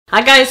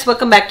Hi guys,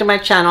 welcome back to my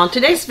channel. In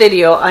today's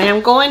video, I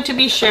am going to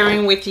be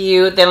sharing with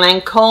you the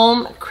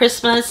Lancome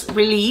Christmas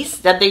release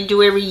that they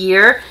do every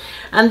year.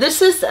 And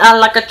this is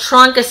like a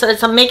trunk, it's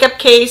a makeup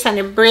case, and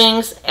it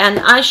brings an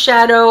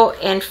eyeshadow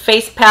and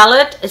face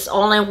palette. It's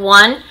all in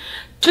one.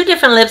 2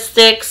 different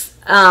lipsticks,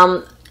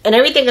 and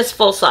everything is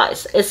full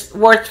size. It's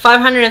worth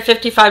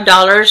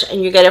 $555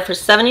 and you get it for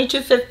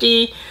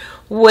 $72.50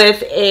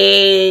 with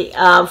a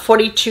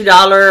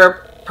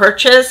 $42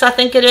 purchase, I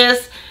think it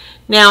is.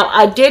 Now,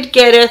 I did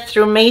get it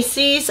through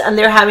Macys, and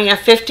they're having a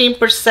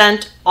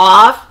 15%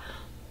 off,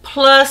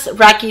 plus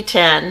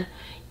Rakuten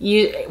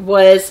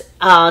was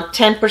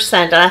 10%,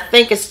 and I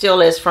think it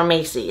still is from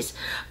Macys.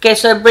 Okay,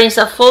 so it brings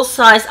a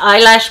full-size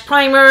eyelash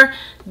primer,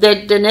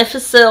 the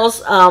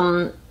Beneficils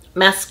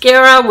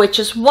mascara, which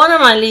is one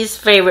of my least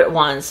favorite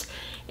ones.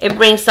 It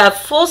brings a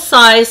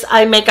full-size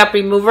eye makeup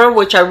remover,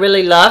 which I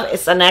really love.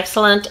 It's an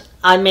excellent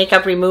eye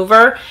makeup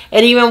remover.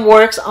 It even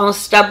works on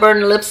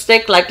stubborn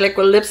lipstick, like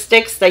liquid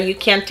lipsticks that you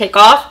can't take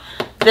off.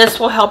 This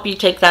will help you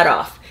take that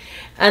off.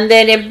 And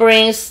then it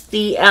brings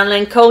the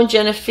Lancome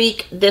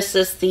Genifique. This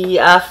is the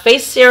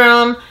face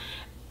serum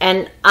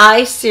and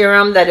eye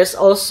serum that is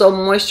also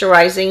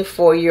moisturizing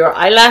for your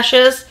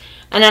eyelashes,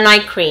 and an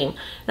eye cream.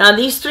 Now,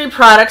 these 3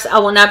 products I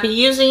will not be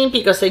using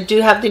because they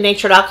do have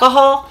denatured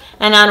alcohol,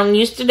 and I don't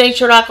use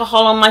denatured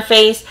alcohol on my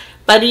face.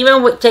 But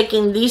even with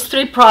taking these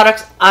 3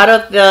 products out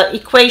of the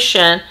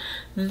equation,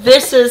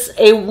 this is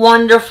a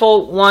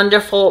wonderful,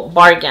 wonderful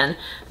bargain.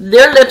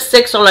 Their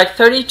lipsticks are like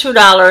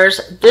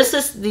 $32. This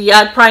is the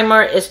eye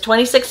primer is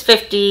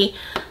 $26.50.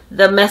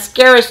 The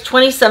mascara is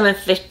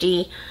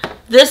 $27.50.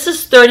 This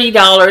is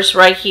 $30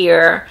 right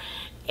here.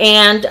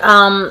 And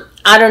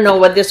I don't know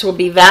what this will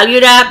be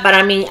valued at, but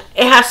I mean,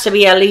 it has to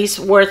be at least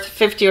worth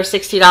 $50 or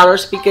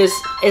 $60 because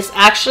it's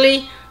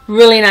actually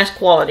really nice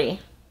quality.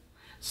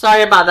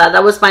 Sorry about that.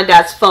 That was my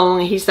dad's phone.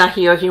 He's not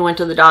here. He went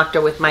to the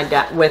doctor with my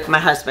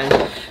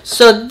husband.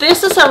 So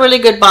this is a really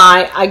good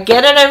buy. I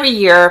get it every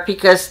year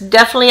because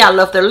definitely I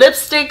love their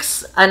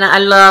lipsticks, and I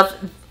love,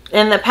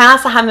 in the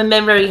past I haven't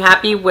been very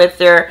happy with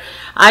their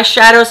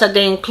eyeshadows that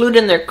they include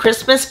in their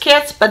Christmas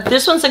kits, but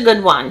this one's a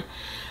good one.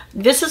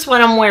 This is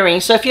what I'm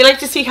wearing. So if you'd like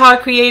to see how I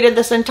created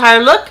this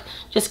entire look,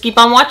 just keep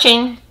on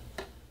watching.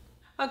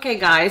 Okay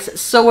guys,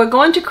 so we're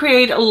going to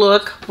create a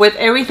look with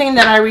everything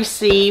that I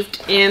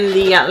received in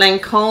the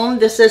Lancome.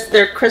 This is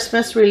their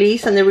Christmas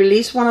release, and they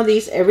release one of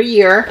these every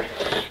year.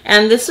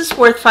 And this is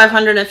worth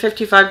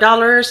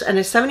 $555 and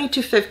it's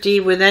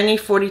 $72.50 with any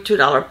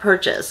 $42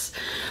 purchase.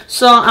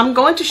 So I'm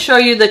going to show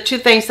you the 2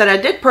 things that I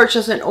did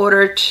purchase in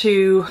order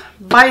to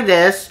buy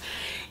this.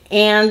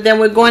 And then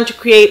we're going to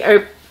create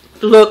a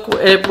look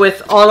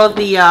with all of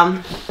the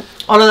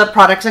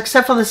products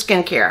except for the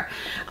skincare.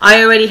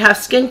 I already have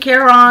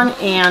skincare on,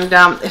 and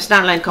it's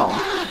not Lancome.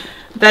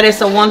 That is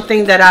the one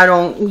thing that I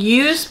don't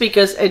use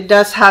because it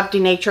does have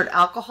denatured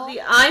alcohol. The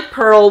eye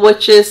pearl,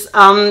 which is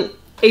a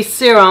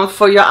serum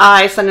for your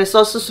eyes, and it's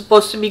also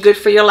supposed to be good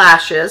for your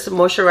lashes.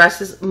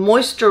 Moisturizes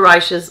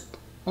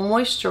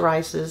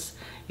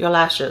your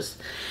lashes.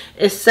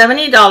 It's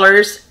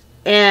 $70,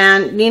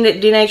 and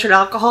denatured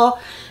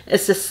alcohol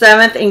is the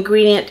 7th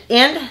ingredient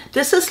in.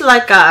 This is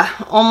like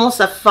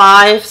almost a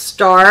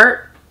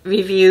 5-star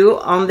review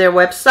on their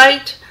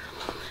website.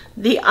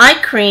 The eye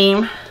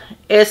cream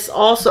is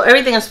also,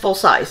 everything is full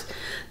size.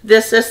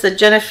 This is the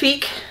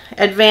Genifique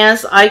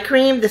Advanced Eye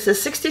Cream. This is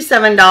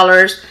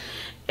 $67.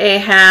 It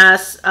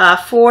has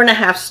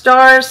 4.5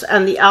 stars,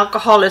 and the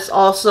alcohol is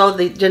also,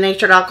 the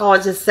denatured alcohol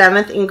is the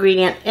 7th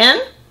ingredient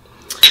in.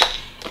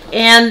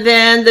 And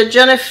then the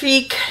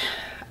Genifique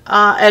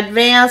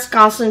Advanced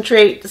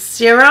Concentrate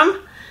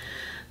Serum.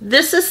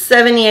 This is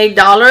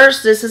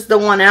 $78. This is the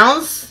 1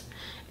 ounce.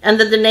 And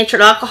then the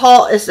denatured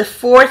alcohol is the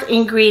 4th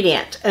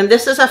ingredient. And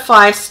this is a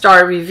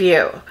 5-star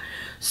review.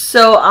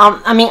 So,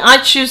 I mean, I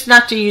choose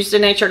not to use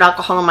denatured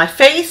alcohol on my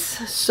face.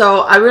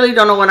 So, I really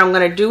don't know what I'm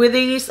going to do with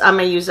these. I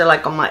may use it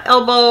like on my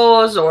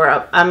elbows,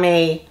 or I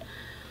may,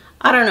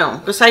 I don't know.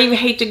 Because I even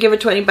hate to give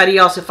it to anybody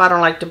else if I don't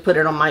like to put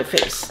it on my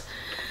face.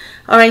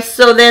 Alright,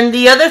 so then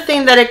the other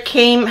thing that it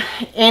came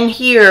in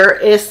here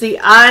is the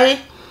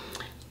eye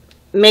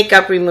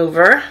makeup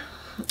remover.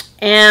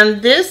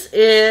 And this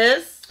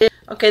is,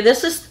 okay,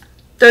 this is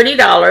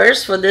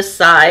 $30 for this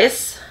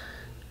size.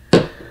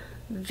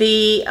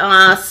 The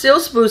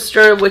Cils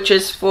Booster, which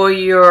is for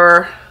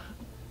your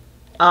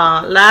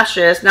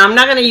lashes. Now, I'm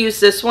not going to use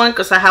this one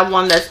because I have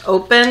one that's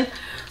open.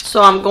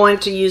 So I'm going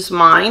to use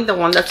mine, the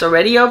one that's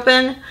already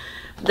open.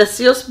 The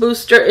Cils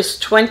Booster is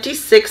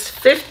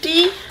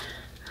 $26.50.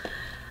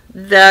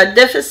 The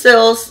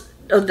Beneficils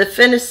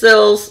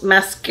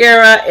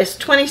mascara is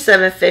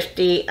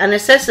 $27.50, and it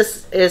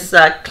says it's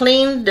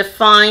clean,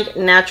 defined,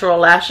 natural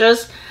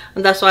lashes,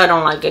 and that's why I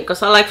don't like it,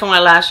 because I like for my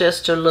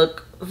lashes to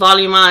look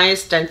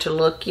volumized and to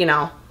look, you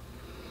know,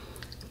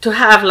 to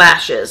have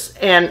lashes.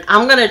 And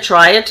I'm gonna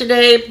try it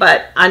today,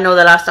 but I know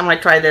the last time I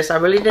tried this, I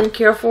really didn't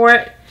care for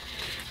it.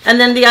 And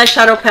then the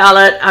eyeshadow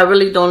palette, I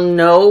really don't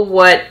know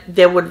what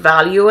they would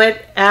value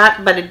it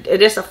at, but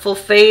it is a full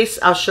face.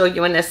 I'll show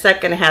you in a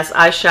second. It has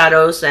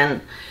eyeshadows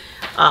and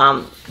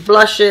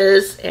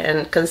blushes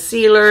and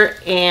concealer,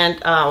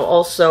 and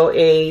also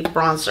a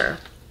bronzer.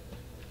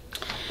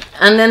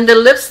 And then the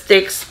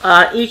lipsticks,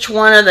 each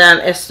one of them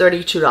is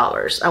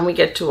 $32, and we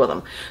get 2 of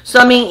them. So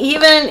I mean,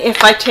 even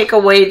if I take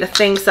away the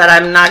things that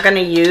I'm not going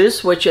to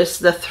use, which is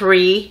the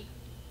 3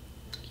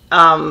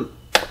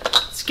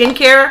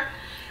 skincare,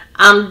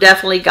 I'm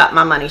definitely got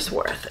my money's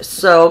worth.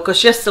 So,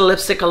 because just the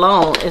lipstick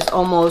alone is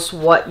almost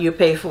what you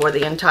pay for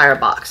the entire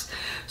box.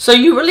 So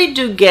you really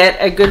do get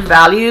a good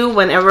value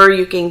whenever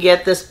you can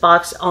get this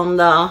box on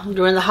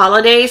during the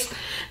holidays.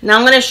 Now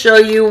I'm going to show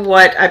you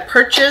what I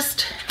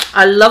purchased.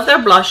 I love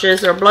their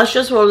blushes. Their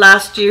blushes will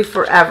last you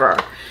forever.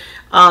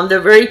 They're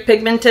very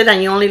pigmented,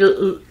 and you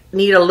only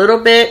need a little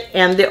bit,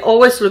 and they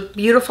always look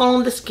beautiful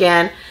on the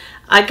skin.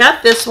 I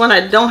got this one.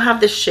 I don't have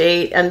the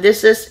shade, and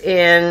this is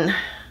in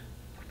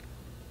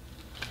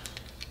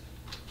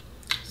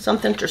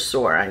something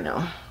Tresor, I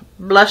know.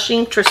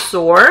 Blushing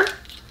Tresor.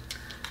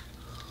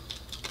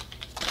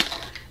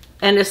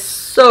 And it's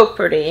so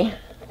pretty.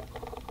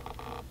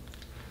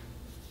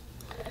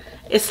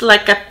 It's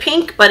like a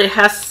pink, but it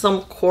has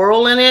some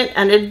coral in it,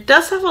 and it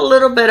does have a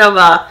little bit of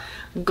a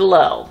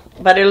glow,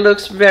 but it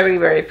looks very,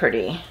 very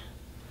pretty.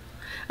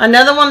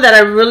 Another one that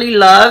I really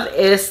love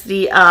is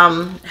the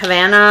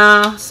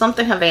Havana,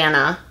 something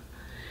Havana.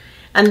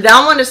 And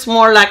that one is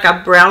more like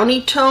a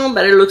brownie tone,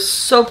 but it looks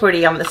so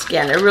pretty on the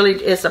skin. It really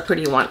is a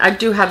pretty one. I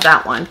do have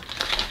that one.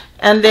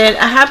 And then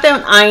I have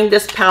been eyeing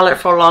this palette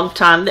for a long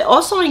time. They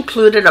also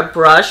included a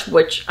brush,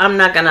 which I'm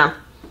not gonna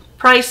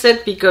price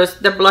it because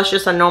the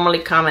blushes are normally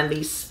come in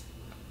these,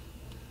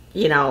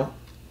 you know,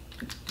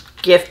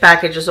 gift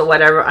packages or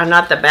whatever, are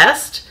not the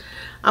best.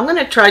 I'm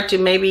gonna try to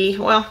maybe,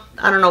 well,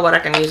 I don't know what I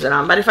can use it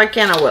on, but if I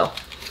can, I will.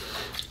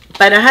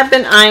 But I have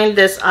been eyeing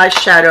this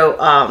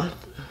eyeshadow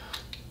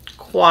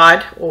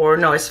quad, or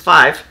no, it's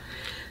 5,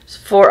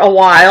 for a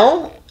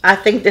while. I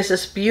think this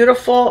is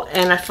beautiful,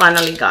 and I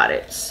finally got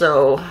it.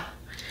 So,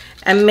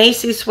 and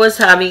Macys was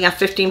having a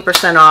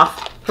 15%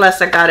 off,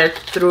 plus I got it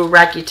through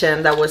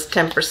Rakuten. That was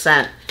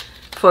 10%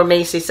 for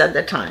Macys at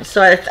the time.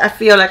 So I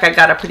feel like I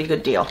got a pretty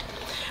good deal.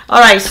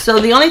 All right, so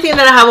the only thing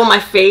that I have on my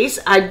face,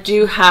 I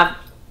do have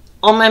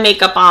all my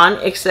makeup on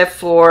except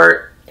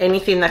for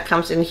anything that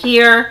comes in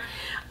here.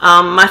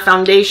 My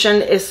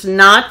foundation is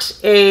not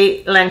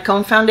a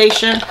Lancome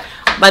foundation,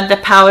 but the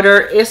powder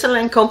is a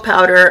Lancome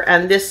powder,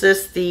 and this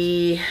is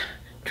the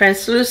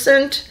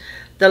translucent,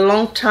 the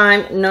long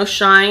time no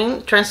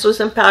shine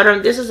translucent powder.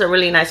 This is a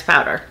really nice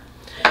powder.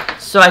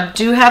 So I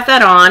do have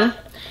that on,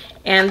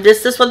 and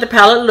this is what the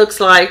palette looks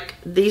like.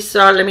 These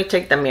are, let me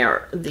take the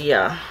mirror,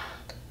 the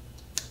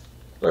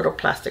little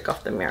plastic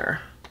off the mirror.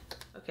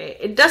 Okay,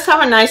 it does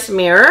have a nice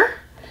mirror,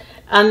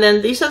 and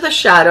then these are the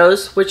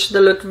shadows, which they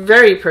look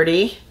very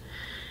pretty.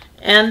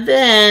 And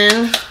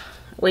then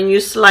when you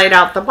slide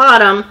out the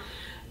bottom,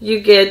 you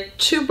get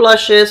 2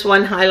 blushes,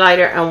 1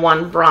 highlighter, and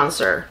 1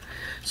 bronzer.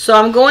 So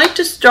I'm going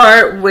to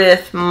start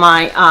with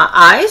my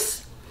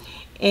eyes,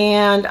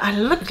 and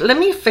let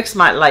me fix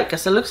my light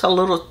because it looks a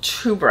little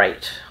too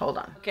bright. Hold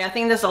on. Okay, I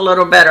think that's a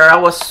little better. I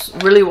was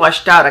really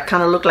washed out. I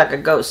kind of look like a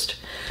ghost.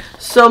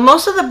 So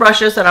most of the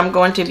brushes that I'm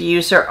going to be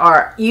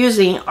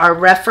using are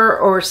Refer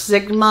or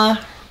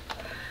Sigma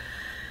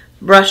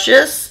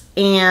brushes,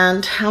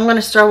 and I'm going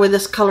to start with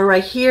this color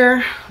right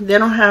here. They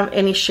don't have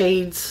any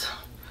shades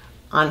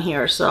on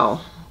here,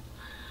 so.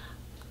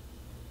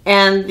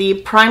 And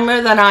the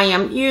primer that I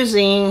am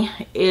using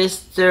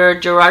is the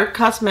Gerard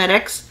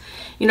Cosmetics.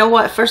 You know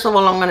what? First of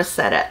all, I'm going to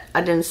set it.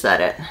 I didn't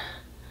set it.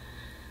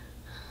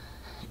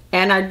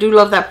 And I do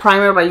love that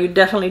primer, but you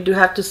definitely do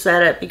have to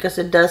set it because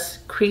it does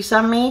crease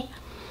on me.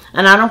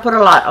 And I don't put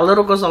a lot. A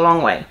little goes a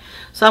long way.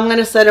 So I'm going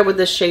to set it with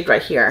this shade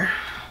right here.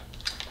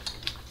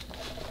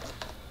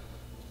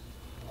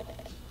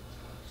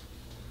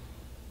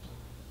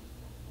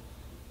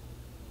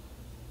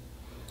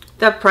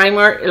 That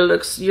primer, it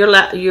looks, your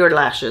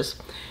lashes,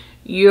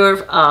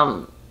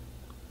 your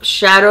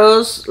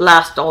shadows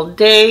last all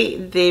day.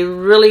 They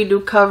really do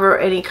cover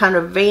any kind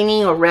of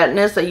veining or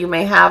redness that you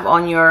may have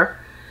on your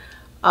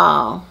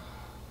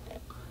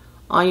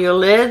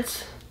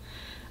lids.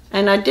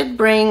 And I did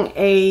bring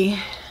a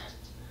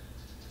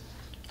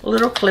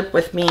little clip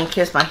with me in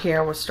case my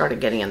hair was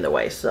started getting in the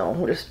way. So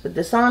we'll just put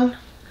this on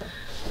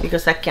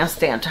because I can't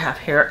stand to have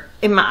hair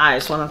in my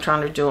eyes when I'm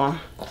trying to do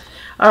them.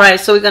 All right,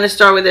 so we're going to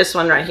start with this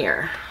one right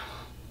here.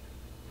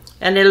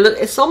 And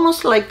it's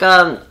almost like,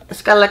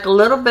 it's got like a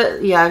little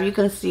bit, yeah, you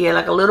can see it,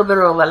 like a little bit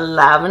of a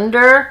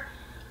lavender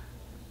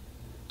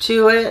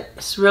to it.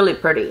 It's really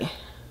pretty.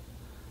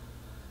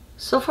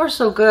 So far,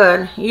 so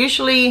good.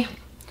 Usually,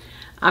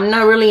 I'm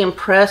not really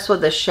impressed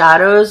with the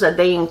shadows that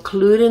they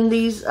include in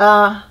these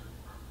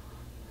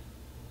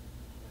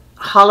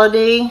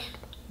holiday,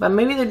 but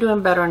maybe they're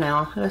doing better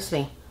now. Let's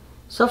see.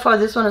 So far,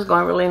 this one is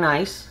going really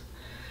nice.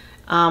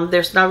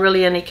 There's not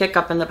really any kick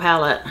up in the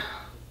palette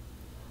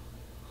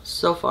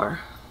so far.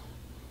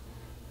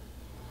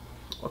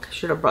 Okay,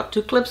 should have brought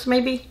 2 clips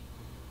maybe.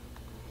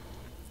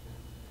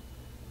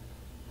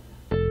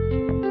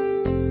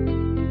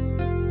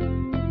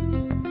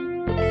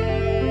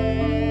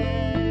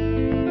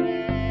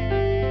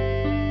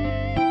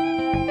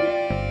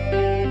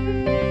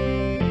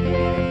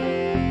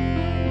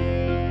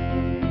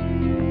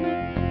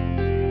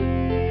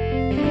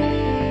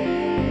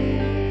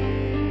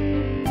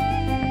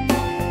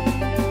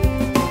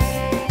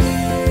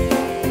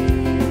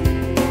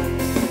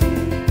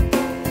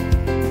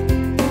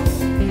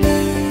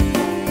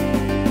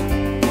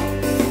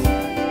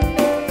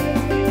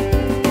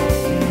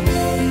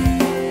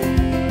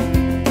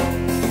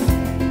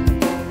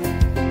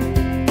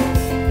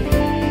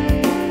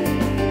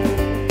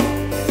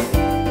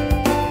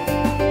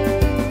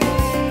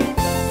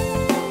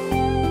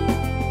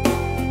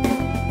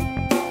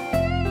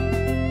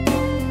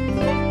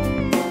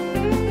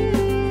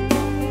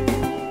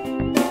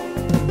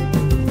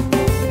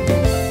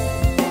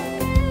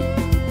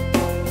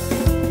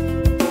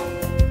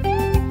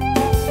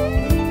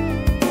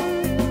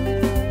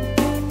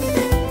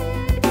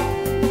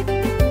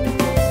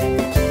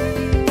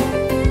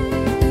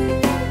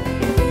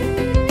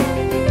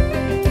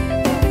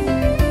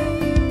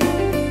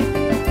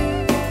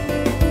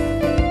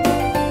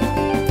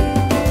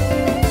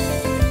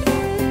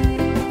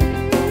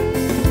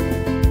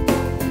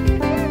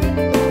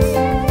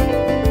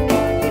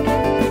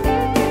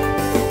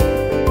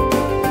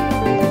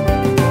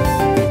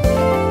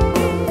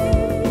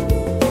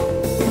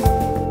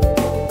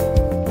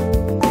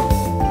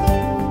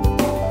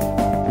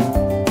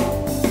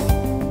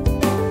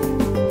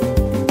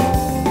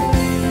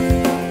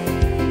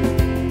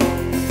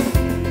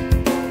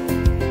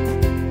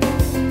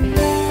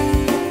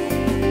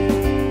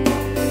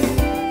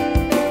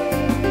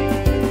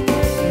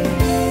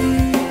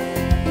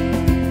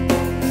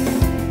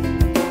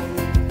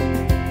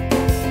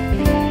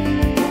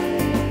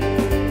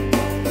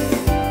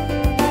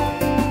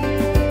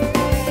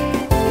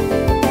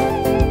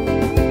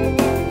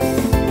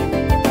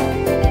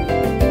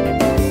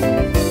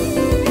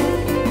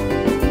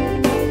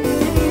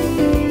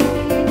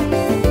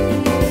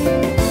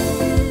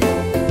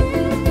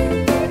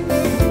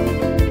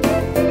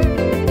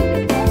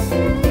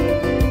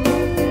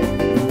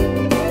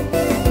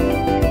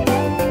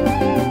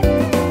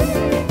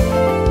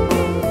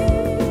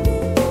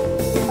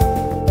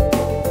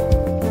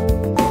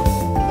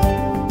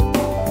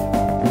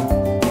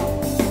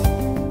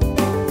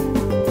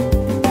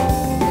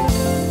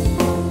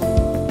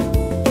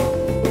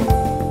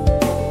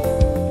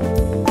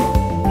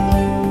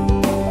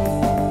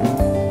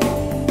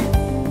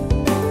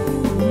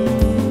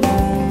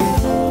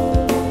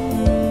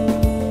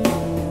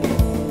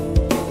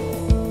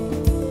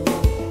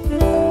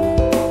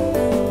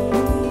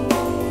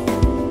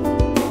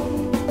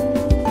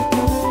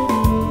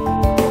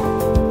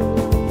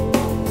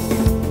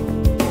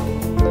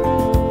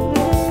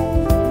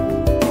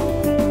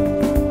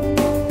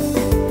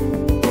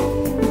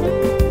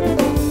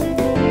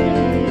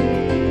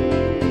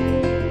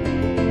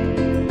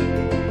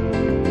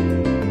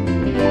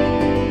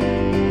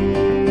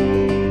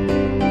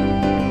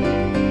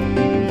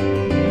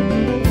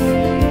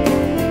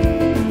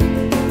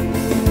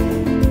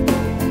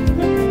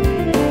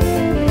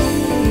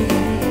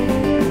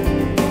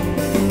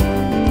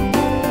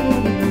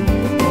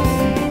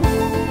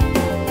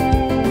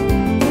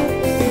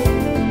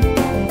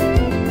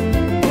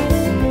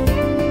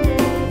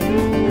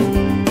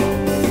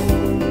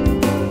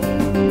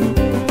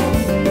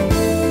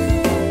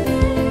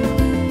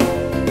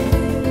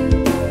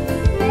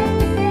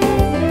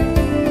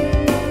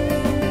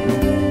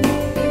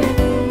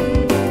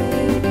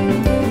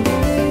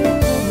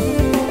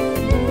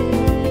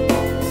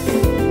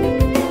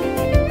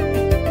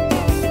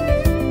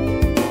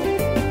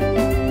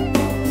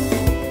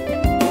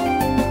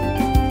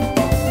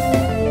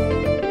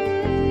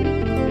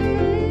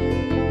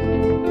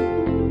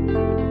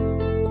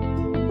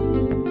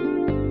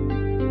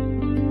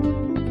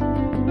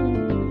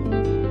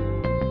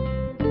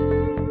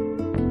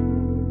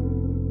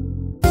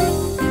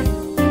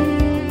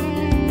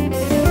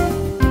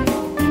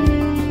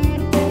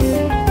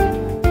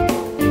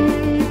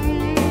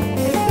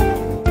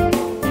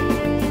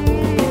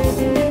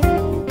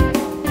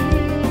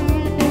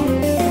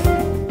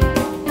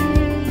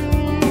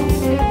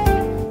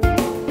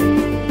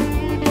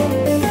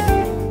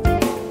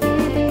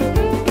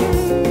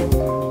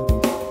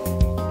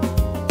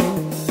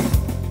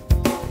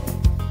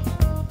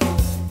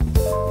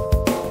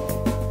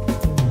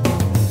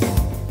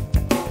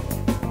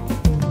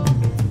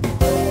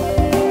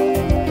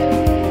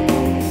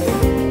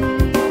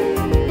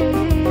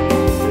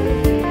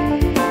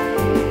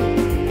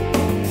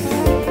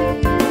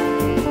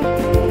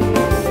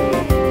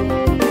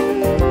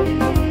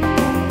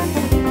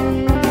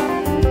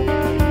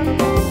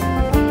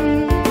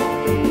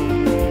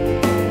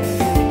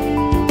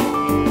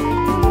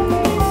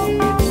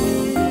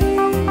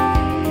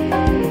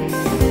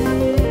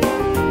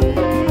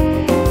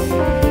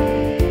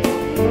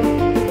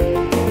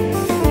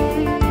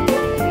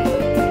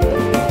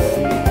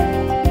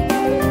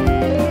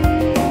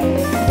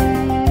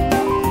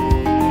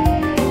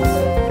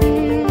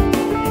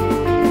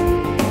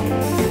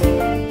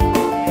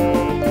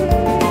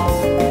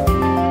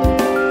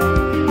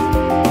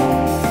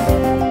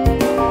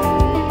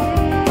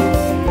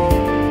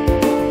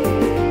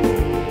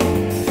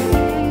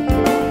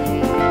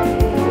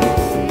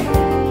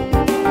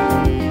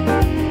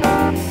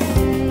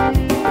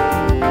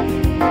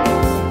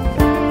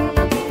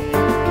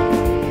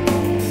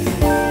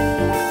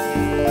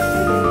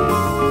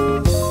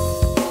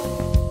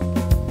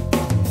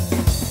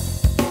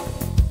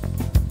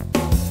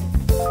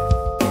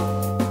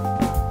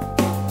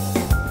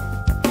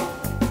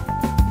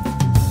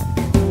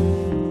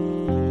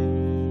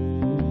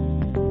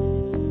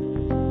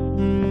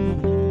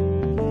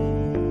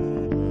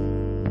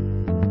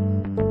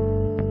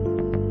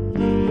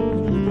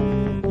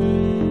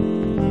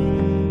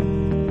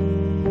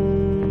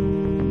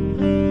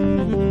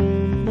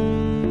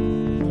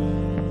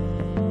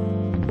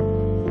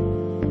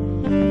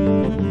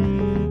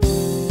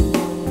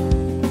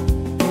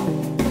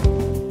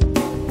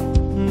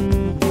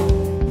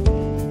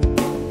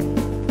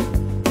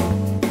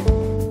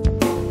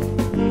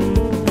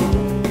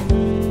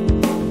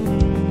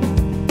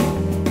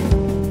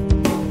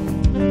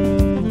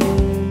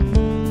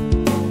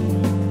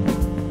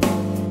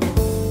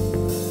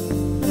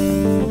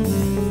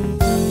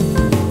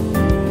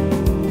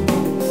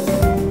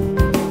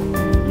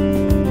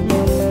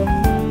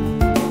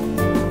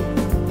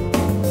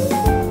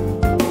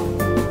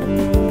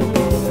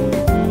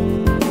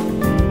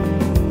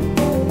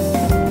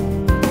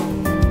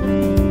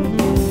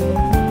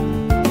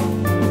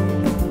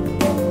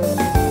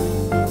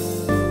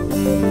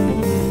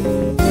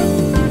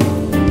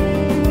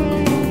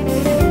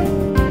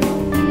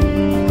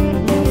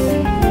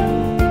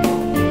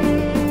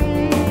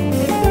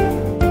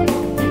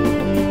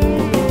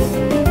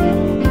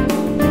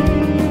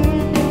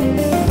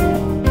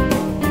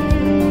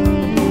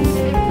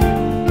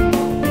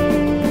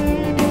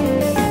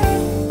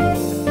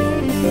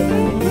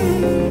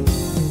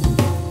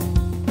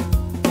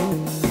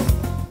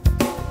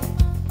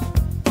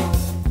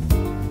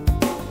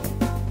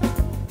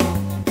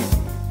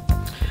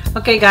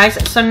 Okay guys,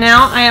 so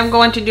now I am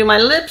going to do my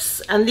lips,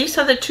 and these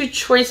are the two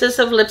choices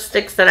of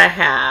lipsticks that I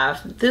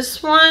have.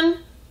 This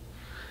one,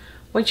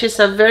 which is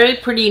a very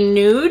pretty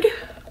nude,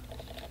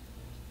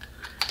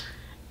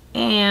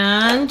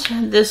 and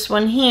this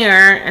one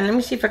here, and let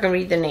me see if I can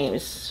read the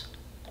names.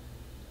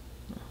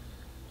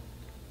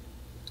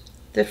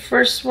 The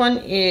first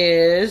one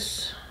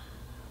is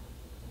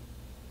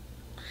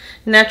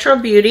Natural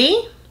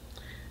Beauty,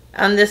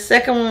 and the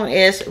second one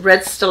is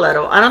Red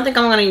Stiletto. I don't think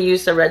I'm going to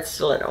use the Red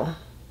Stiletto.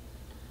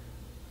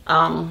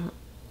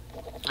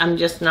 I'm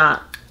just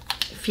not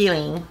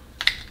feeling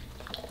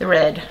the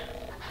red.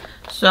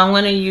 So I'm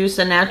going to use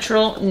the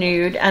Natural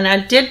Nude, and I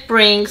did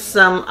bring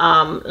some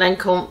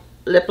Lancome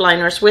lip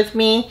liners with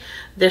me.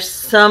 There's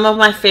some of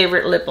my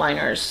favorite lip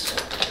liners.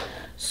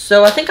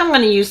 So I think I'm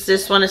going to use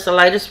this one. It's the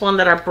lightest one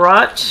that I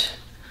brought.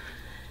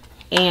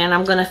 And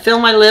I'm going to fill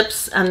my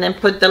lips and then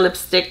put the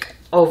lipstick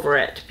over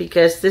it,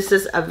 because this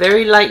is a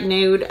very light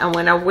nude, and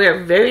when I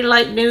wear very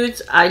light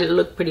nudes, I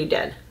look pretty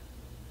dead.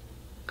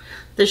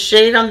 The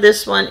shade on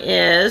this one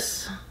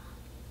is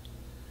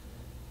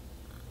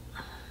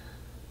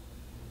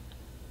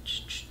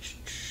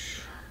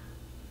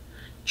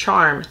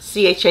Charm,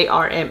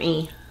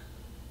 C-H-A-R-M-E.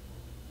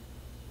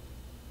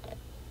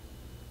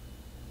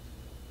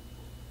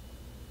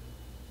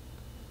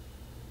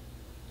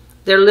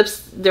 Their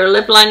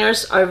lip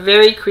liners are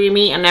very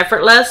creamy and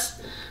effortless.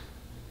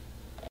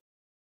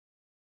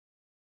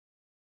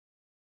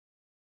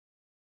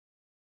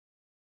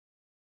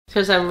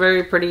 Here's a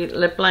very pretty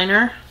lip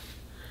liner.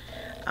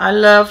 I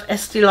love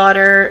Estee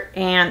Lauder,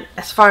 and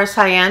as far as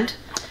high-end,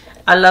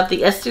 I love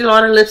the Estee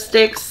Lauder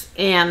lipsticks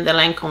and the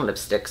Lancome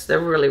lipsticks. They're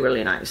really,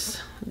 really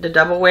nice. The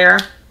Double Wear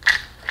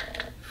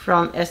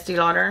from Estee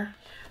Lauder.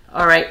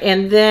 All right,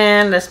 and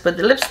then let's put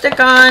the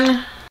lipstick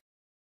on.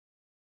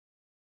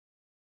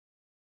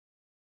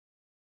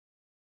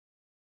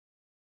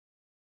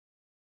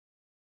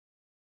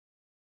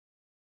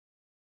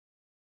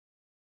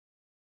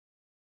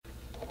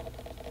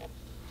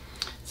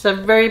 It's a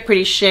very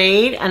pretty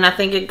shade, and I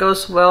think it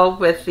goes well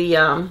with the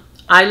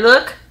eye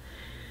look.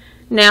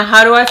 Now,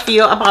 how do I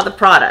feel about the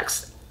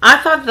products? I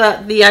thought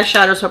that the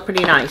eyeshadows were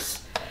pretty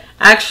nice.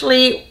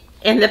 Actually,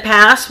 in the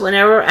past,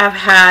 whenever I've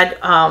had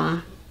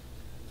an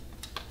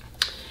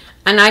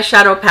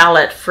eyeshadow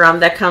palette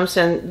that comes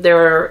in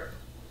their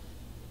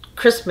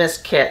Christmas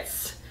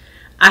kits,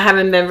 I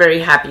haven't been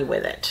very happy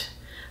with it.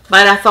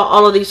 But I thought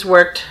all of these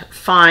worked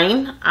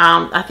fine.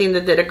 I think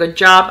they did a good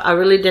job. I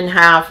really didn't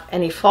have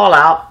any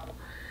fallout.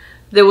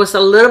 There was a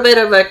little bit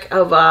of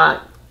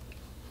a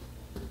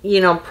you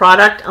know,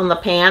 product on the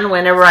pan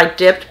whenever I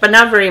dipped, but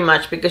not very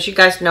much, because you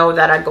guys know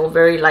that I go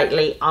very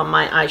lightly on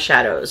my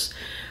eyeshadows.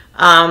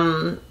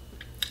 I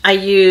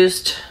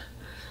used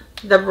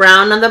the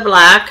brown and the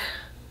black.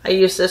 I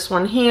used this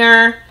one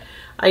here.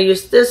 I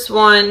used this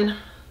one,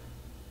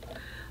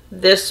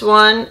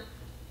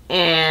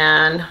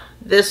 and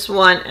this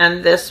one,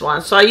 and this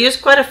one. So I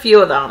used quite a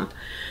few of them.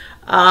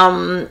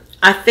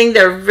 I think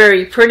they're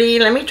very pretty.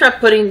 Let me try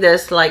putting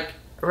this like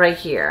right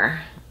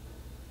here.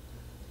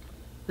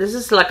 This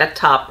is like a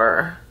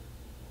topper.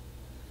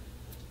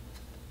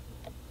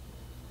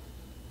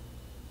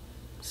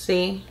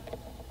 See?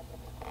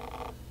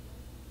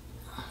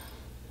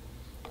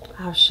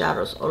 I have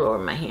shadows all over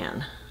my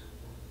hand.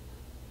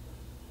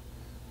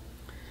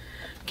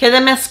 Okay, the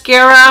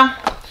mascara.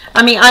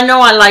 I mean, I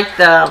know I like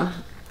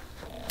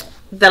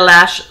the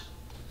lash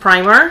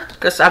primer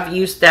because I've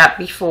used that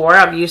before.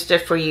 I've used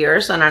it for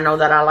years and I know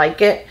that I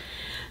like it.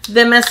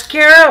 The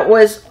mascara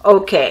was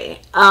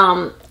okay.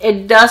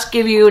 It does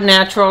give you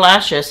natural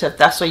lashes if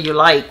that's what you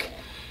like.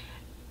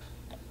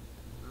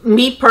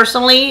 Me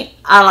personally,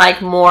 I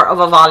like more of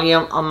a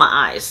volume on my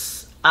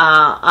eyes.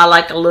 I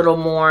like a little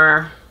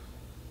more,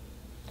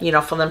 you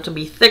know, for them to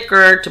be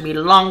thicker, to be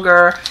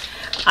longer.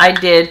 I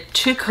did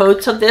 2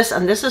 coats of this,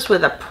 and this is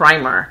with a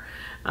primer.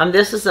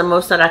 This is the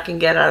most that I can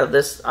get out of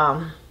this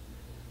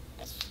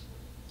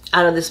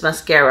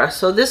mascara.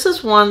 So this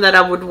is one that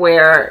I would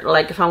wear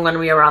like if I'm going to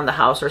be around the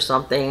house or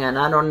something, and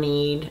I don't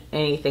need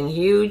anything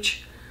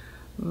huge.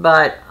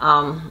 But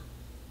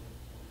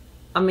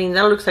I mean,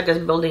 that looks like it's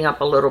building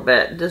up a little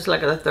bit. This is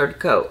like the 3rd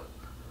coat.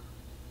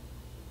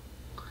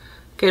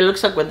 Okay, it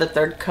looks like with the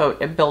 3rd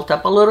coat it built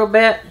up a little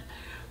bit.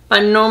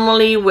 But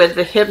normally with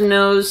the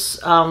Hypnose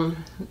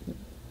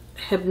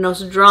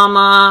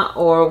Drama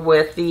or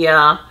with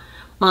the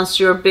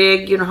Monsieur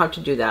Big, you don't have to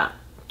do that.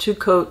 2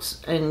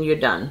 coats and you're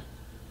done.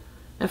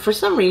 And for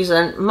some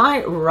reason,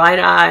 my right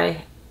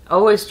eye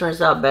always turns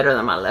out better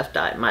than my left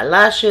eye. My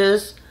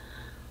lashes,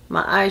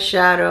 my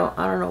eyeshadow,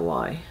 I don't know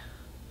why.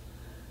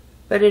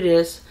 But it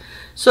is.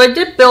 So I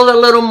did build a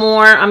little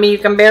more. I mean, you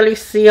can barely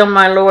see on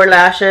my lower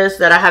lashes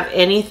that I have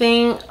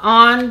anything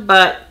on,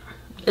 but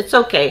it's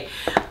okay.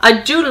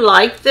 I do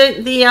like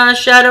the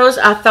shadows.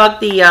 I thought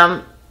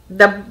the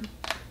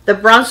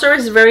bronzer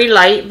is very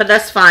light, but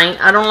that's fine.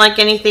 I don't like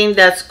anything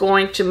that's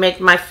going to make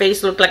my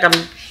face look like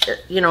I'm,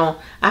 you know,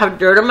 I have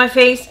dirt on my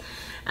face.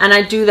 And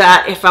I do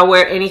that if I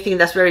wear anything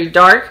that's very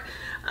dark.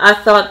 I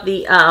thought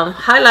the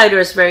highlighter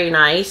is very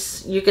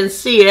nice. You can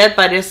see it,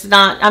 but it's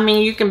not, I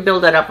mean, you can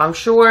build it up, I'm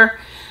sure.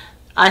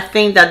 I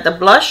think that the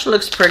blush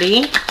looks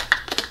pretty.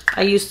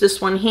 I use this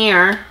one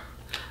here.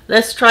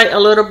 Let's try a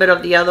little bit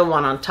of the other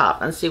one on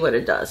top and see what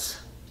it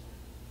does.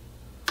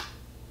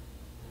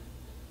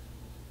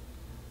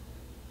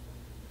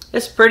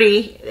 It's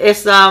pretty.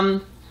 It's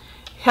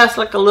has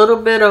like a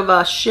little bit of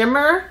a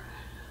shimmer,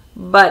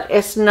 but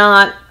it's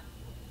not,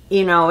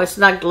 you know, it's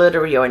not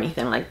glittery or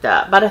anything like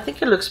that. But I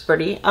think it looks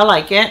pretty. I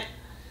like it.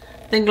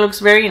 I think it looks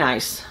very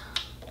nice.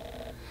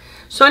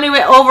 So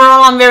anyway,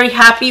 overall, I'm very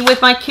happy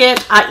with my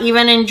kit. I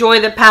even enjoy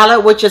the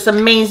palette, which is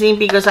amazing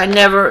because I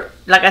never,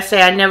 like I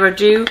say, I never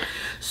do.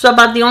 So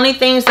about the only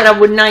things that I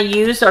would not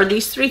use are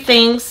these three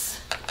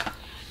things.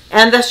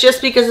 And that's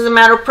just because it's a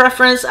matter of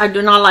preference. I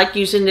do not like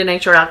using the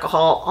nature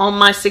alcohol on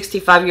my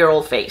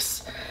 65-year-old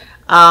face.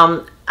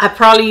 I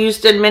probably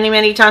used it many,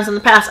 many times in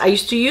the past. I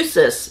used to use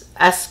this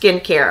as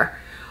skincare,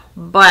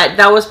 but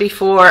that was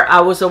before I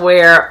was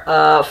aware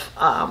of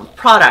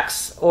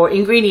products or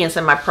ingredients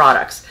in my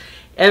products.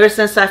 Ever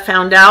since I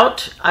found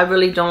out, I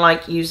really don't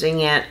like using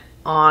it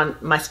on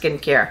my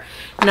skincare.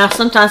 Now,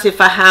 sometimes if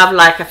I have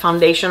like a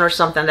foundation or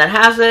something that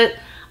has it,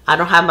 I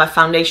don't have my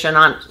foundation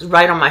on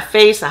right on my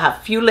face. I have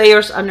a few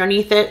layers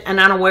underneath it, and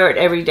I don't wear it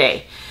every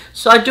day.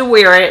 So I do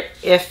wear it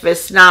if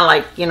it's not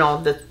like, you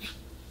know, the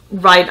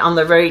right on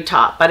the very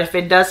top. But if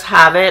it does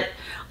have it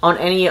on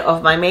any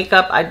of my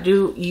makeup, I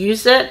do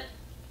use it,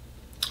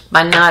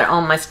 but not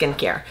on my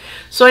skincare.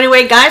 So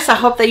anyway, guys, I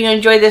hope that you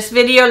enjoyed this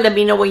video. Let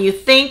me know what you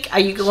think. Are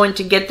you going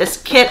to get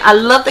this kit? I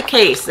love the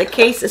case. The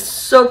case is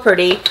so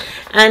pretty,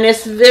 and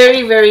it's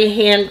very, very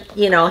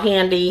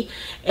handy.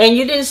 And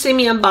you didn't see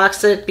me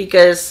unbox it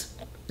because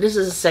this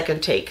is a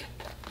second take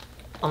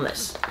on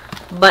this.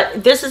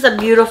 But this is a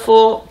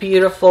beautiful,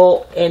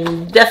 beautiful,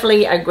 and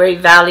definitely a great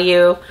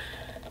value.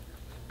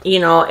 You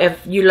know,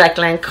 if you like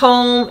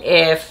Lancome,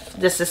 if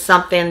this is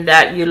something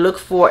that you look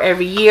for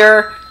every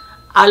year,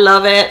 I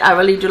love it. I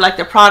really do like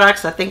the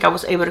products. I think I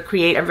was able to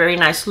create a very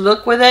nice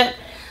look with it.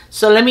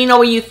 So let me know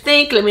what you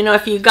think. Let me know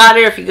if you got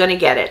it or if you're going to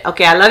get it.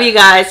 Okay, I love you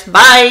guys.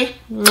 Bye.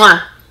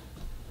 Mwah.